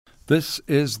This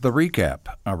is The Recap,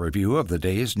 a review of the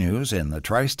day's news in the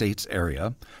Tri-States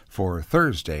area for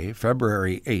Thursday,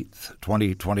 February 8th,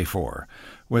 2024.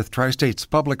 With Tri-States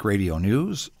Public Radio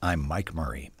News, I'm Mike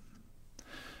Murray.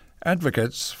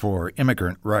 Advocates for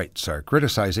immigrant rights are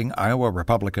criticizing Iowa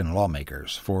Republican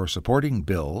lawmakers for supporting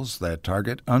bills that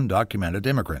target undocumented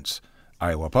immigrants.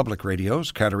 Iowa Public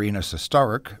Radio's Katerina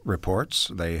Sostarek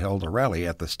reports they held a rally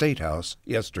at the State House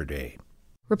yesterday.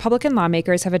 Republican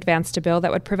lawmakers have advanced a bill that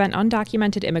would prevent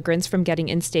undocumented immigrants from getting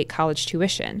in-state college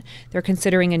tuition. They're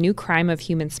considering a new crime of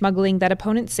human smuggling that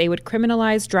opponents say would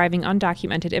criminalize driving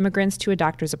undocumented immigrants to a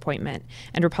doctor's appointment.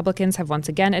 And Republicans have once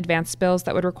again advanced bills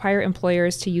that would require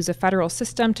employers to use a federal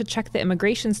system to check the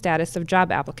immigration status of job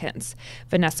applicants.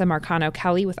 Vanessa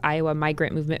Marcano-Kelly with Iowa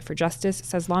Migrant Movement for Justice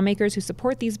says lawmakers who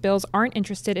support these bills aren't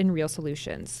interested in real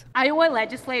solutions. Iowa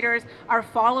legislators are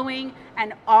following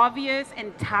an obvious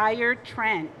and tired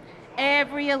trend.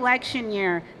 Every election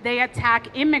year, they attack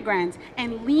immigrants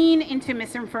and lean into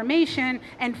misinformation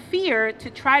and fear to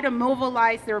try to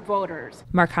mobilize their voters.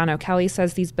 Marcano-Kelly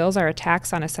says these bills are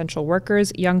attacks on essential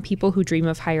workers, young people who dream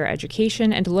of higher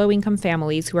education, and low-income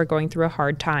families who are going through a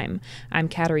hard time. I'm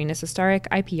Katerina Sostarek,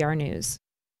 IPR News.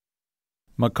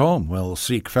 Macomb will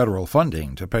seek federal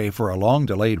funding to pay for a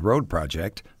long-delayed road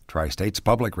project. Tri-States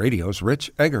Public Radio's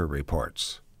Rich Egger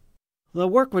reports. The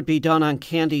work would be done on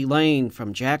Candy Lane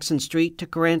from Jackson Street to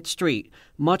Grant Street.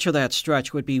 Much of that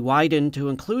stretch would be widened to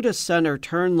include a center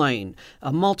turn lane.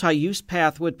 A multi-use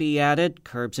path would be added,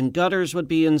 curbs and gutters would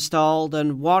be installed,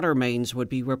 and water mains would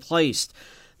be replaced.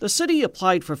 The city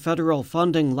applied for federal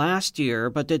funding last year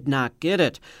but did not get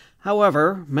it.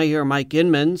 However, Mayor Mike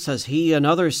Inman says he and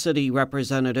other city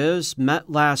representatives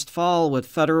met last fall with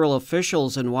federal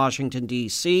officials in Washington,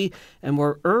 D.C., and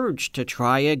were urged to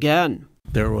try again.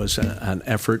 There was an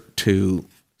effort to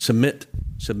submit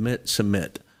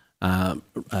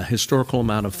a historical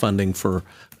amount of funding for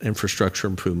infrastructure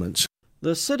improvements.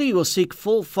 The city will seek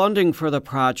full funding for the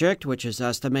project, which is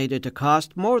estimated to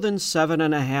cost more than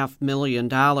 $7.5 million.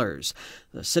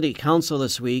 The city council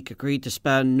this week agreed to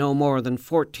spend no more than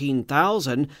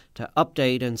 $14,000 to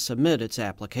update and submit its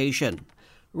application.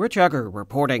 Rich Egger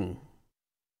reporting.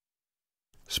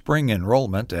 Spring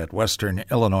enrollment at Western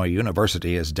Illinois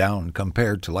University is down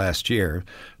compared to last year.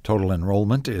 Total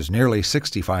enrollment is nearly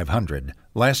 6,500.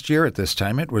 Last year at this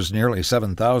time it was nearly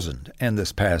 7,000, and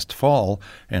this past fall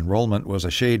enrollment was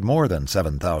a shade more than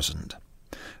 7,000.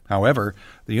 However,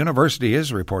 the university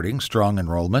is reporting strong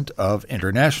enrollment of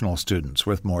international students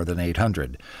with more than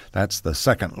 800. That's the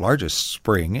second largest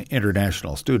spring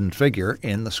international student figure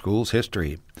in the school's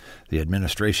history. The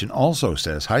administration also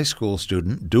says high school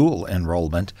student dual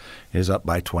enrollment is up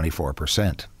by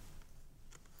 24%.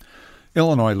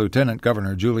 Illinois Lieutenant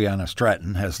Governor Juliana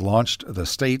Stratton has launched the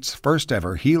state's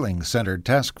first-ever healing-centered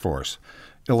task force.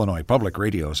 Illinois Public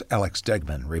Radio's Alex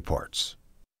Degman reports.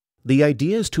 The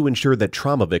idea is to ensure that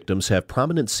trauma victims have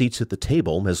prominent seats at the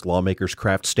table as lawmakers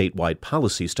craft statewide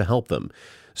policies to help them.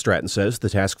 Stratton says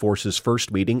the task force's first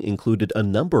meeting included a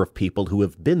number of people who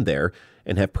have been there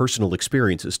and have personal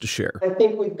experiences to share. I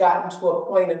think we've gotten to a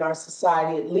point in our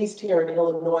society, at least here in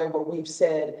Illinois, where we've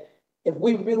said, if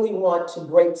we really want to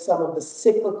break some of the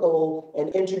cyclical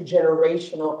and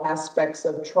intergenerational aspects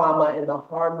of trauma and the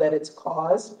harm that it's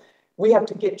caused, we have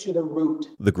to get to the root.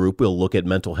 The group will look at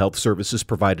mental health services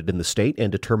provided in the state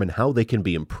and determine how they can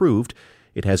be improved.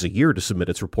 It has a year to submit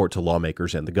its report to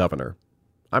lawmakers and the governor.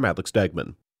 I'm Alex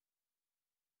Degman.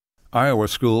 Iowa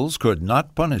schools could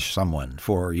not punish someone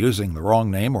for using the wrong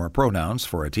name or pronouns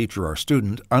for a teacher or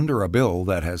student under a bill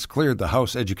that has cleared the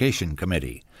House Education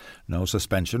Committee. No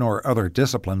suspension or other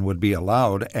discipline would be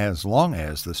allowed as long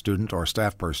as the student or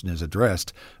staff person is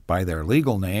addressed by their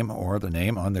legal name or the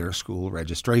name on their school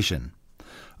registration.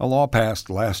 A law passed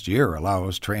last year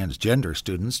allows transgender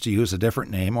students to use a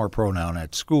different name or pronoun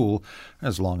at school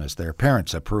as long as their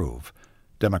parents approve.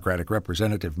 Democratic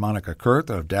Representative Monica Kurth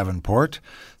of Davenport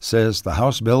says the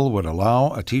House bill would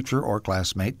allow a teacher or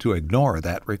classmate to ignore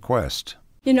that request.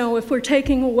 You know, if we're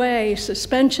taking away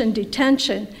suspension,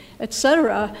 detention,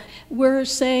 etc., we're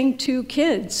saying to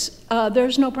kids,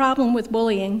 there's no problem with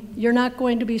bullying. You're not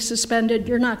going to be suspended.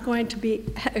 You're not going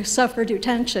to suffer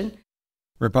detention.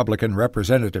 Republican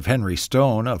Representative Henry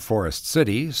Stone of Forest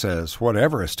City says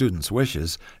whatever a student's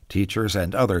wishes, teachers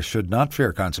and others should not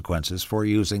fear consequences for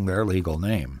using their legal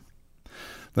name.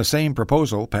 The same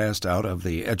proposal passed out of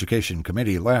the Education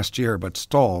Committee last year but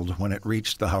stalled when it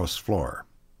reached the House floor.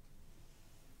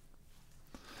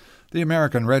 The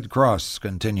American Red Cross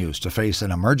continues to face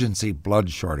an emergency blood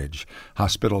shortage.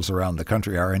 Hospitals around the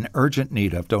country are in urgent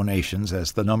need of donations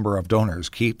as the number of donors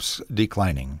keeps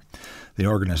declining. The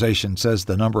organization says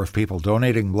the number of people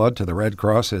donating blood to the Red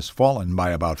Cross has fallen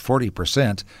by about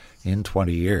 40% in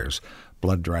 20 years.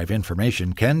 Blood drive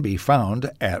information can be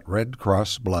found at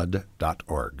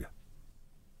redcrossblood.org.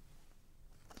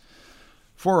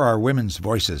 For our Women's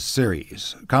Voices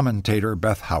series, commentator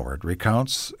Beth Howard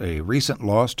recounts a recent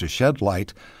loss to shed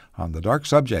light on the dark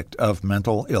subject of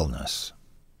mental illness.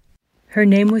 Her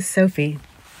name was Sophie.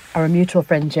 Our mutual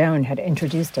friend Joan had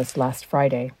introduced us last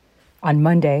Friday. On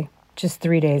Monday, just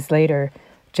 3 days later,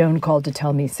 Joan called to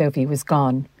tell me Sophie was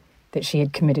gone, that she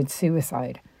had committed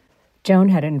suicide. Joan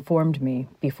had informed me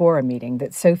before a meeting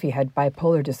that Sophie had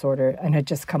bipolar disorder and had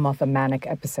just come off a manic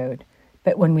episode.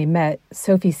 But when we met,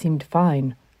 Sophie seemed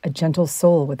fine, a gentle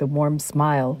soul with a warm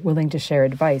smile, willing to share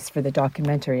advice for the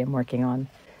documentary I'm working on.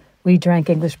 We drank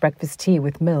English breakfast tea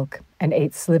with milk and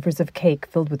ate slivers of cake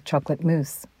filled with chocolate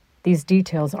mousse. These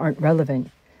details aren't relevant,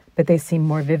 but they seem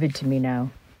more vivid to me now.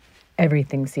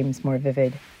 Everything seems more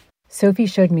vivid. Sophie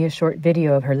showed me a short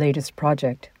video of her latest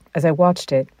project. As I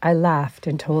watched it, I laughed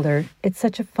and told her, "It's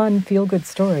such a fun, feel-good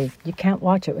story. You can't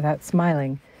watch it without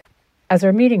smiling." As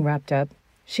our meeting wrapped up,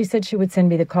 she said she would send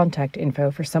me the contact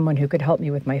info for someone who could help me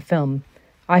with my film.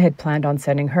 I had planned on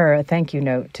sending her a thank you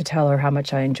note to tell her how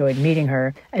much I enjoyed meeting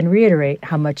her and reiterate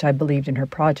how much I believed in her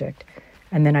project.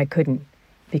 And then I couldn't,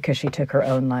 because she took her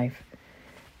own life.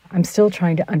 I'm still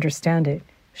trying to understand it.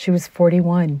 She was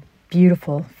 41,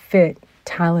 beautiful, fit,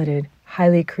 talented,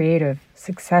 highly creative,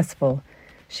 successful.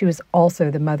 She was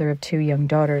also the mother of 2 young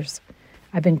daughters.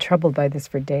 I've been troubled by this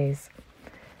for days.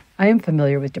 I am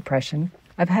familiar with depression.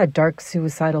 I've had dark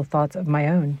suicidal thoughts of my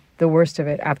own, the worst of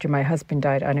it after my husband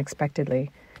died unexpectedly.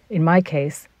 In my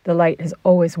case, the light has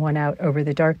always won out over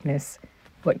the darkness.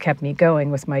 What kept me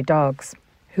going was my dogs.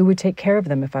 Who would take care of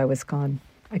them if I was gone?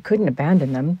 I couldn't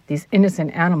abandon them, these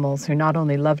innocent animals who not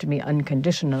only loved me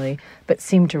unconditionally, but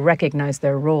seemed to recognize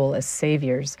their role as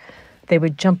saviors. They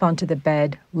would jump onto the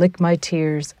bed, lick my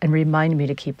tears, and remind me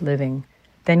to keep living.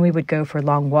 Then we would go for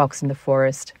long walks in the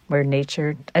forest, where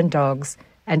nature and dogs,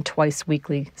 and twice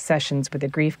weekly sessions with a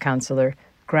grief counselor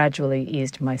gradually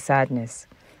eased my sadness.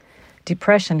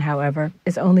 Depression, however,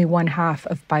 is only one half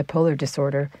of bipolar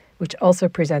disorder, which also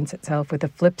presents itself with a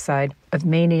flip side of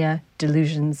mania,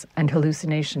 delusions, and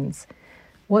hallucinations.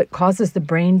 What causes the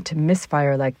brain to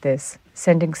misfire like this,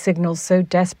 sending signals so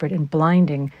desperate and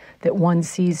blinding that one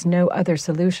sees no other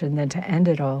solution than to end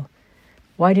it all?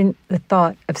 Why didn't the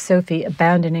thought of Sophie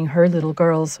abandoning her little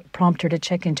girls prompt her to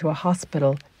check into a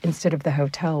hospital instead of the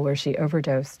hotel where she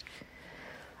overdosed?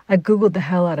 I Googled the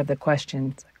hell out of the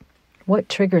questions. What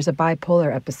triggers a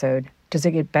bipolar episode? Does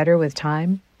it get better with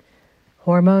time?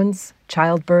 Hormones,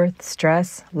 childbirth,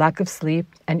 stress, lack of sleep,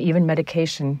 and even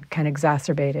medication can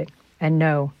exacerbate it. And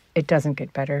no, it doesn't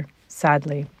get better.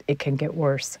 Sadly, it can get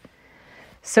worse.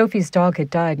 Sophie's dog had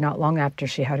died not long after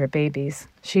she had her babies.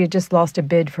 She had just lost a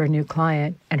bid for a new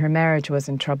client, and her marriage was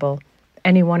in trouble.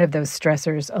 Any one of those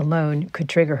stressors alone could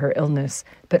trigger her illness,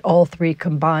 but all 3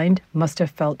 combined must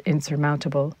have felt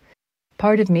insurmountable.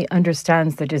 Part of me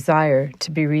understands the desire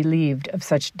to be relieved of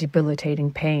such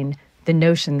debilitating pain, the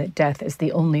notion that death is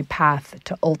the only path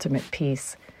to ultimate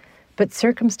peace. But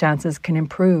circumstances can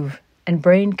improve, and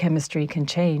brain chemistry can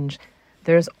change.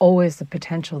 There's always the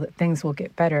potential that things will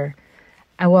get better.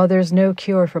 And while there's no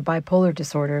cure for bipolar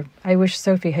disorder, I wish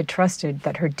Sophie had trusted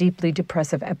that her deeply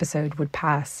depressive episode would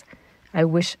pass. I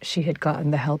wish she had gotten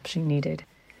the help she needed.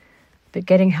 But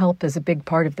getting help is a big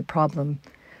part of the problem.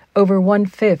 Over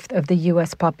 1/5 of the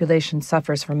U.S. population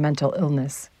suffers from mental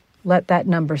illness. Let that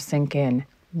number sink in.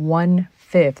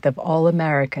 1/5 of all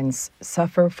Americans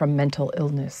suffer from mental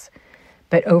illness.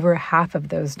 But over half of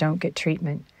those don't get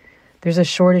treatment. There's a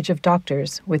shortage of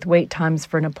doctors, with wait times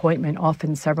for an appointment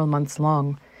often several months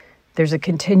long. There's a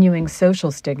continuing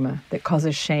social stigma that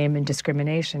causes shame and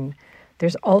discrimination.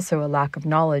 There's also a lack of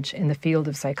knowledge in the field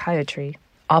of psychiatry,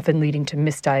 often leading to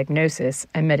misdiagnosis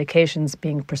and medications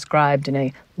being prescribed in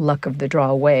a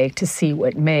luck-of-the-draw way to see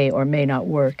what may or may not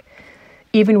work.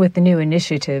 Even with the new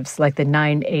initiatives like the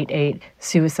 988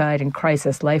 Suicide and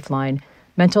Crisis Lifeline,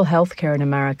 mental health care in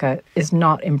America is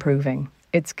not improving.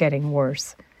 It's getting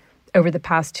worse. Over the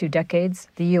past 2 decades,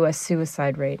 the U.S.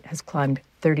 suicide rate has climbed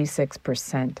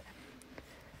 36%.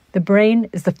 The brain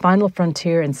is the final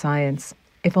frontier in science.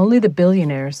 If only the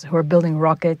billionaires who are building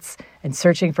rockets and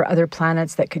searching for other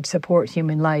planets that could support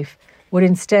human life would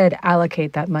instead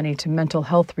allocate that money to mental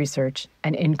health research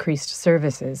and increased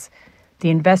services, the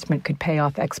investment could pay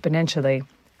off exponentially,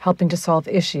 helping to solve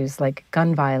issues like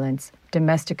gun violence,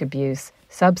 domestic abuse,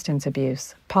 substance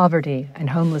abuse, poverty, and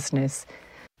homelessness.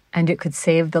 And it could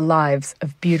save the lives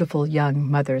of beautiful young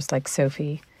mothers like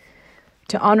Sophie.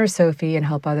 To honor Sophie and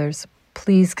help others,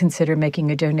 please consider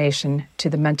making a donation to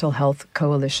the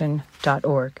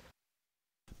mentalhealthcoalition.org.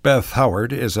 Beth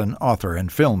Howard is an author and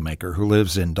filmmaker who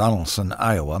lives in Donaldson,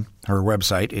 Iowa. Her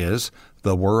website is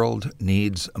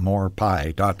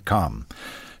theworldneedsmorepie.com.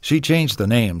 She changed the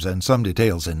names and some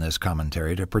details in this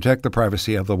commentary to protect the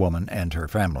privacy of the woman and her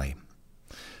family.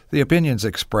 The opinions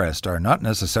expressed are not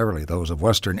necessarily those of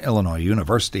Western Illinois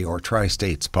University or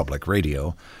Tri-States Public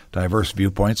Radio. Diverse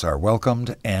viewpoints are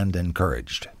welcomed and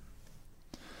encouraged.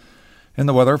 In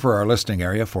the weather for our listening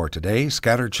area for today,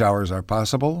 scattered showers are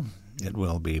possible. It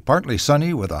will be partly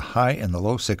sunny with a high in the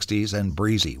low 60s and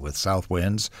breezy with south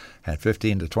winds at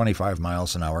 15 to 25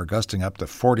 miles an hour, gusting up to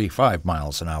 45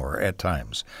 miles an hour at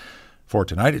times. For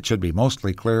tonight, it should be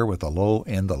mostly clear with a low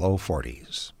in the low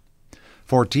 40s.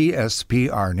 For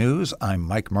TSPR News, I'm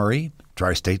Mike Murray.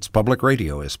 Tri-States Public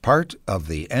Radio is part of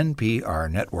the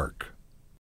NPR network.